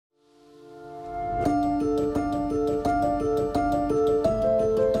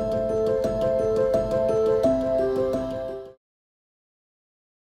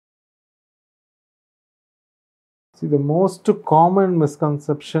See, the most common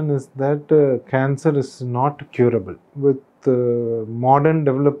misconception is that cancer is not curable. With modern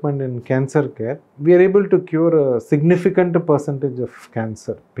development in cancer care, we are able to cure a significant percentage of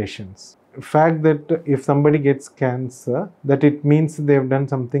cancer patients. The fact that if somebody gets cancer, that it means they have done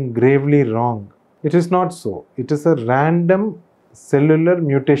something gravely wrong. It is not so. It is a random cellular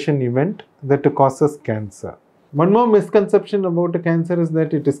mutation event that causes cancer. One more misconception about cancer is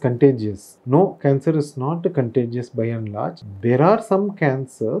that it is contagious. No, cancer is not contagious by and large. There are some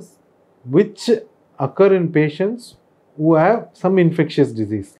cancers which occur in patients who have some infectious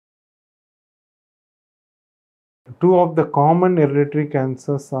disease. Two of the common hereditary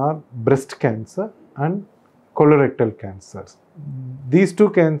cancers are breast cancer and colorectal cancers. These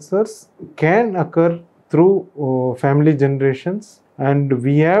two cancers can occur through family generations, and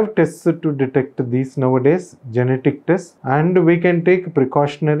we have tests to detect these nowadays, genetic tests, and we can take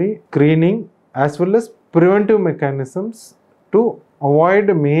precautionary screening as well as preventive mechanisms to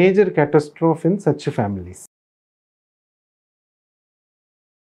avoid major catastrophe in such families.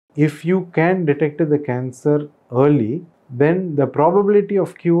 If you can detect the cancer early, then the probability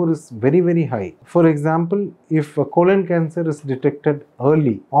of cure is very, very high. For example, if a colon cancer is detected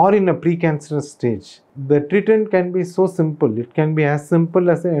early or in a precancerous stage, the treatment can be so simple. It can be as simple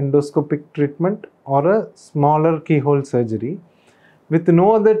as an endoscopic treatment or a smaller keyhole surgery with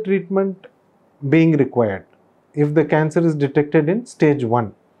no other treatment being required if the cancer is detected in stage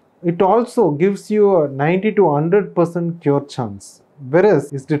 1. It also gives you a 90 to 100% cure chance.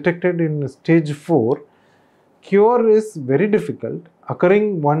 Whereas is detected in stage 4, cure is very difficult,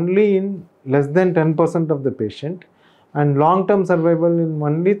 occurring only in less than 10% of the patient and long-term survival in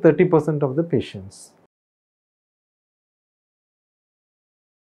only 30% of the patients.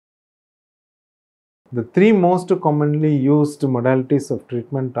 The three most commonly used modalities of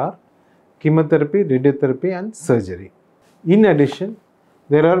treatment are chemotherapy, radiotherapy and surgery. In addition,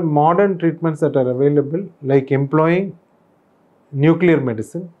 there are modern treatments that are available like employing nuclear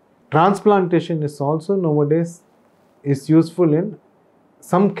medicine. Transplantation is also nowadays is useful in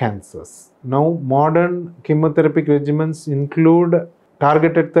some cancers. Now modern chemotherapy regimens include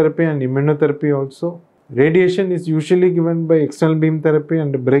targeted therapy and immunotherapy also. Radiation is usually given by external beam therapy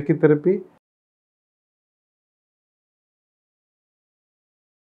and brachytherapy.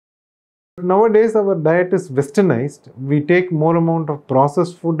 Nowadays our diet is westernized. We take more amount of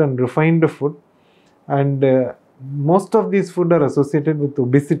processed food and refined food, and most of these food are associated with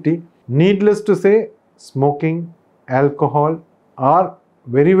obesity. Needless to say, smoking, alcohol are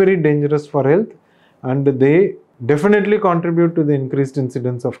very, very dangerous for health, and they definitely contribute to the increased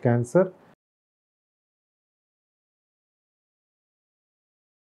incidence of cancer.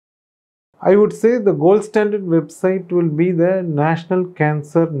 I would say the gold standard website will be the National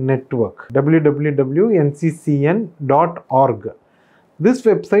Cancer Network, www.nccn.org. This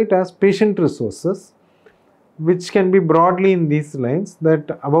website has patient resources which can be broadly in these lines,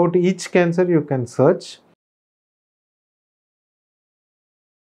 that about each cancer you can search.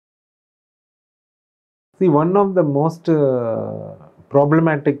 See, one of the most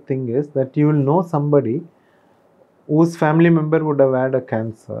problematic thing is that you will know somebody whose family member would have had a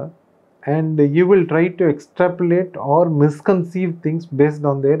cancer, and you will try to extrapolate or misconceive things based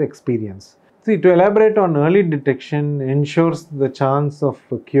on their experience. See, to elaborate on early detection ensures the chance of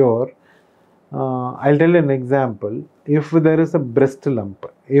a cure. I'll tell an example. If there is a breast lump,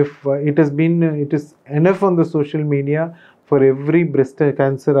 if it is enough on the social media for every breast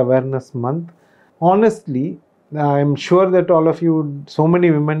cancer awareness month, honestly, I'm sure that all of you, so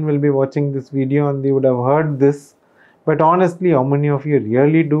many women will be watching this video and they would have heard this. But honestly, how many of you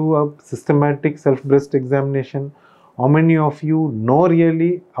really do a systematic self-breast examination? How many of you know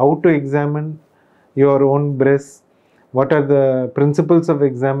really how to examine your own breasts? What are the principles of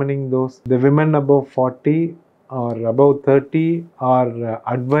examining those? The women above 40 or above 30 are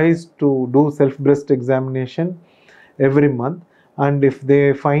advised to do self-breast examination every month. And if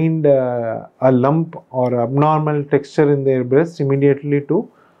they find a lump or abnormal texture in their breast, immediately to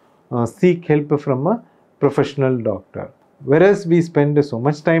seek help from a professional doctor. Whereas we spend so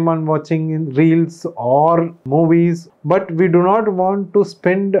much time on watching reels or movies, but we do not want to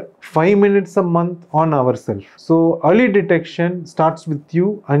spend 5 minutes a month on ourselves. So early detection starts with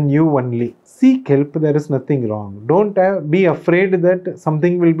you and you only. Seek help, there is nothing wrong. Don't be afraid that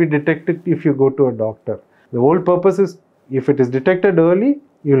something will be detected if you go to a doctor. The whole purpose is, if it is detected early,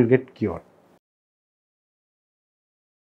 you will get cured.